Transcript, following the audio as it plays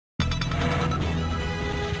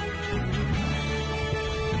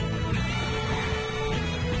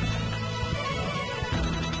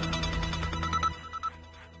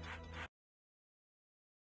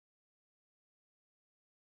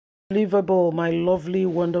Unbelievable, my lovely,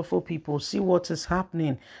 wonderful people. See what is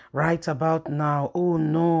happening right about now. Oh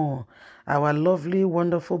no. Our lovely,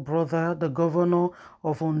 wonderful brother, the governor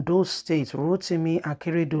of Ondo State, Rotimi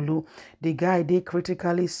Akeredolu, the guy they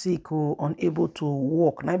critically sick or unable to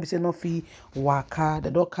walk. Now be say no fit waka,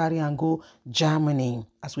 they don't carry and go Germany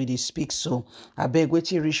as we dey speak. So I beg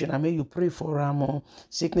wetin reach and may you pray for am.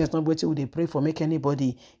 Sickness not wetin we dey pray for, make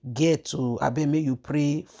anybody get to. I beg may you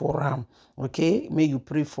pray for am. Okay, may you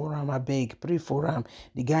pray for him. I beg, pray for him.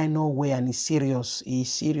 The guy know where and he's serious.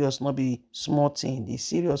 He's serious, not be small thing. He's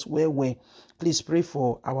serious where. Please pray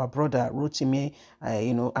for our brother Rotimi,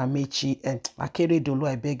 Amechi and Akeredolu.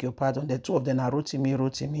 I beg your pardon. The two of them are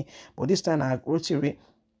Rotimi. But this time I Rotimi.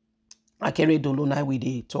 Akeredolu now we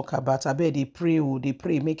dey talk about. I beg they pray,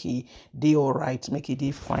 make he dey all right, make he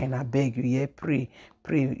dey fine. I beg you, yeah, pray,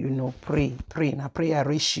 pray. Now prayer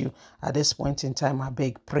reach you at this point in time. I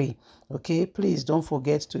beg, pray. Okay, please don't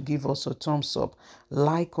forget to give us a thumbs up,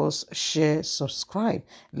 like us, share, subscribe.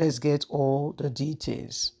 Let's get all the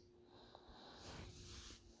details.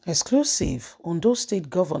 Exclusive: Ondo State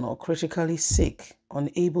Governor critically sick,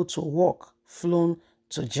 unable to walk, flown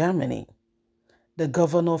to Germany. The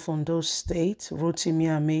governor of Ondo State, Rotimi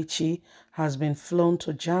Amechi, has been flown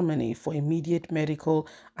to Germany for immediate medical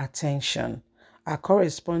attention. Our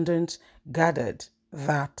correspondent gathered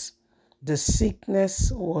that the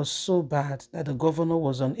sickness was so bad that the governor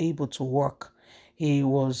was unable to walk. He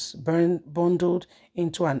was bundled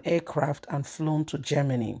into an aircraft and flown to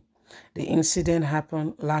Germany. The incident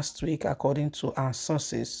happened last week, according to our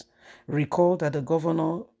sources. Recall that the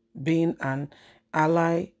governor, being an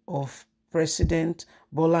ally of President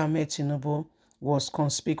Bola Ahmed Tinubu, was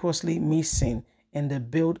conspicuously missing in the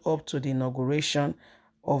build-up to the inauguration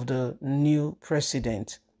of the new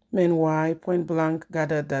president. Meanwhile, Point Blank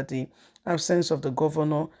gathered that the absence of the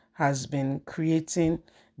governor has been creating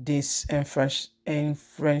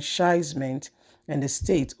disenfranchisement in the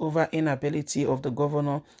state over inability of the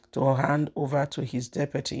governor to hand over to his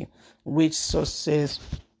deputy, which sources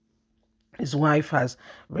his wife has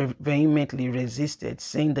vehemently resisted,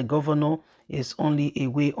 saying the governor is only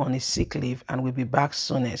away on a sick leave and will be back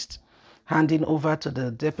soonest. Handing over to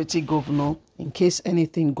the deputy governor in case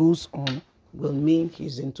anything goes on will mean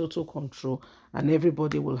he's in total control and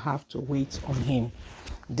everybody will have to wait on him.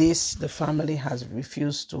 This the family has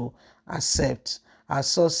refused to accept. Our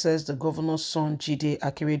source says the governor's son, Jide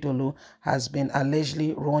Akeredolu, has been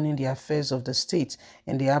allegedly running the affairs of the state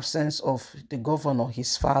in the absence of the governor,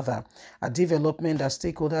 his father. A development that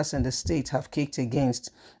stakeholders in the state have kicked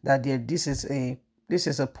against, that this is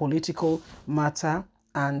a political matter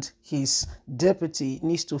and his deputy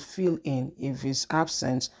needs to fill in if he's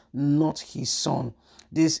absent, not his son.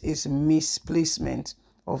 This is misplacement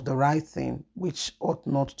of the right thing, which ought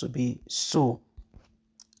not to be so.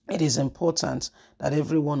 It is important that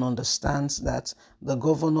everyone understands that the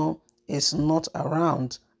governor is not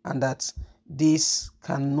around and that he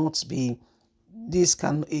cannot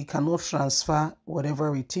transfer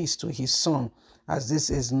whatever it is to his son, as this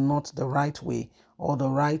is not the right way or the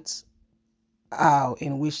right how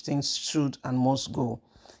in which things should and must go.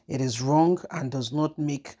 It is wrong and does not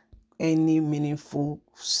make any meaningful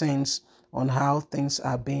sense on how things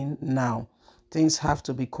are being now. Things have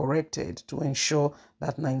to be corrected to ensure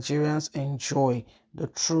that Nigerians enjoy the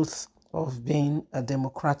truth of being a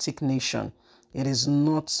democratic nation. It is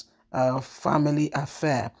not a family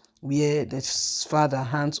affair where the father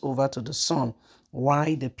hands over to the son.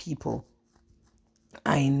 Why the people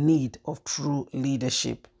are in need of true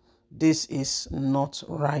leadership. This is not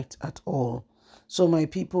right at all. So my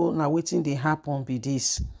people, now waiting they happen be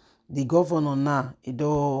this. The governor now,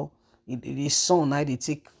 his son now they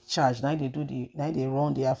take charge, now they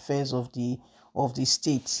run the affairs of the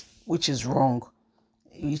state, which is wrong.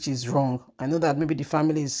 I know that maybe the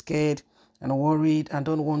family is scared and worried and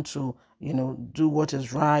don't want to, do what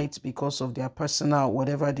is right because of their personal,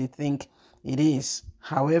 whatever they think it is.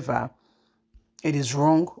 However, it is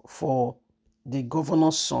wrong for the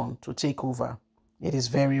governor's son to take over. It is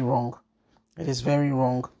very wrong. It is very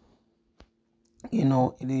wrong.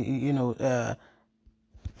 You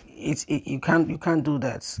can't do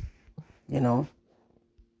that.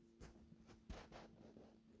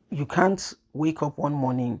 You can't wake up one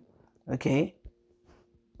morning, okay,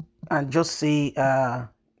 and just say you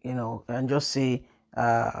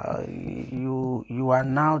are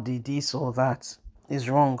now the this or that. Is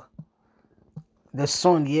wrong. The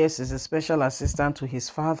son, yes, is a special assistant to his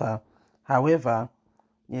father. However,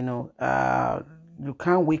 you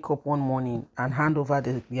can't wake up one morning and hand over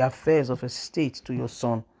the affairs of a state to your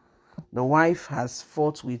son. The wife has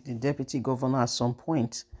fought with the deputy governor at some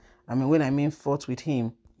point. I mean, when I mean fought with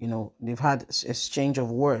him, they've had exchange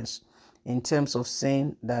of words in terms of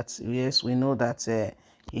saying that, yes, we know that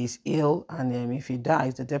he's ill, and if he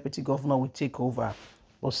dies, the deputy governor will take over.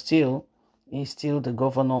 But still, he's still the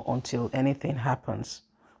governor until anything happens.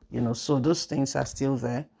 So those things are still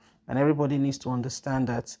there. And everybody needs to understand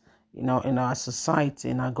that, in our society,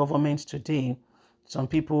 in our government today, some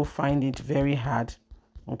people find it very hard,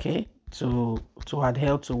 okay, to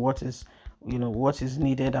adhere to what is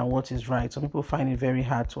needed and what is right. Some people find it very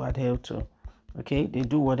hard to adhere to. Okay, they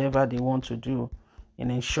do whatever they want to do in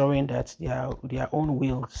ensuring that their own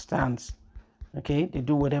will stands. Okay, they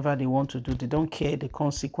do whatever they want to do. They don't care the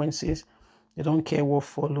consequences. They don't care what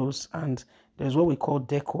follows. And there's what we call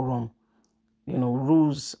decorum.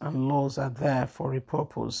 Rules and laws are there for a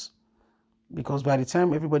purpose. Because by the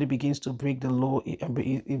time everybody begins to break the law,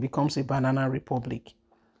 it becomes a banana republic,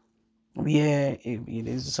 where it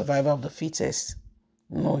is the survival of the fittest.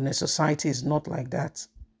 No, in a society, it's not like that.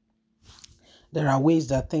 There are ways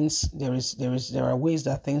that things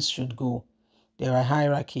should go. There are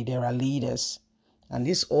hierarchy, there are leaders, and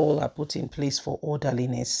these all are put in place for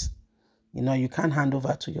orderliness. You can't hand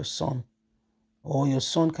over to your son, or your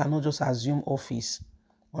son cannot just assume office,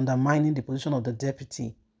 undermining the position of the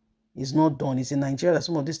deputy. It's not done. It's in Nigeria that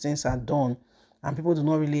some of these things are done, and people do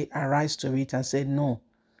not really arise to it and say no.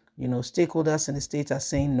 Stakeholders in the state are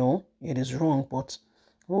saying no, it is wrong, but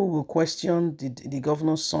who will question the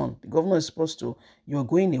governor's son? The governor is supposed to, you're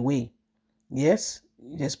going away. Yes,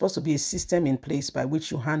 there's supposed to be a system in place by which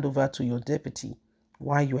you hand over to your deputy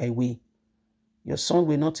while you are away. Your son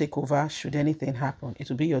will not take over should anything happen. It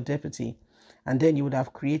will be your deputy. And then you would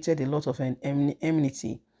have created a lot of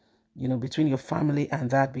enmity, between your family and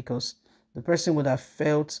that, because the person would have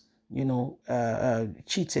felt,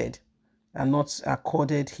 cheated and not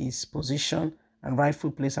accorded his position and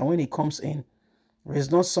rightful place. And when he comes in, there is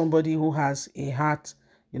not somebody who has a heart,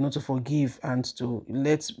 to forgive and to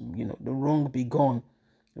let, the wrong be gone.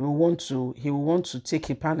 He will want to take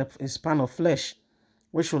his pan of flesh,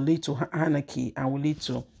 which will lead to anarchy and will lead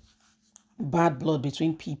to bad blood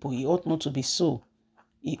between people. It ought not to be so.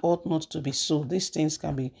 It ought not to be so. These things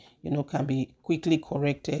can be quickly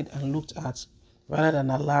corrected and looked at, rather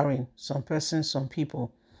than allowing some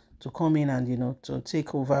people to come in and, to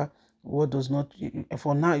take over what does not.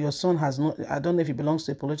 For now, your son has not, I don't know if he belongs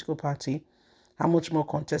to a political party, how much more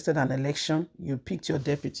contested an election. You picked your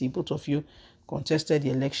deputy, both of you contested the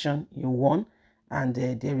election, you won, and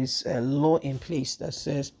there is a law in place that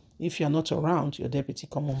says if you're not around, your deputy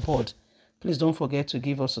come on board. Please don't forget to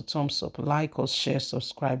give us a thumbs up, like us, share,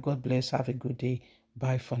 subscribe. God bless. Have a good day.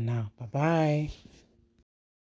 Bye for now. Bye-bye.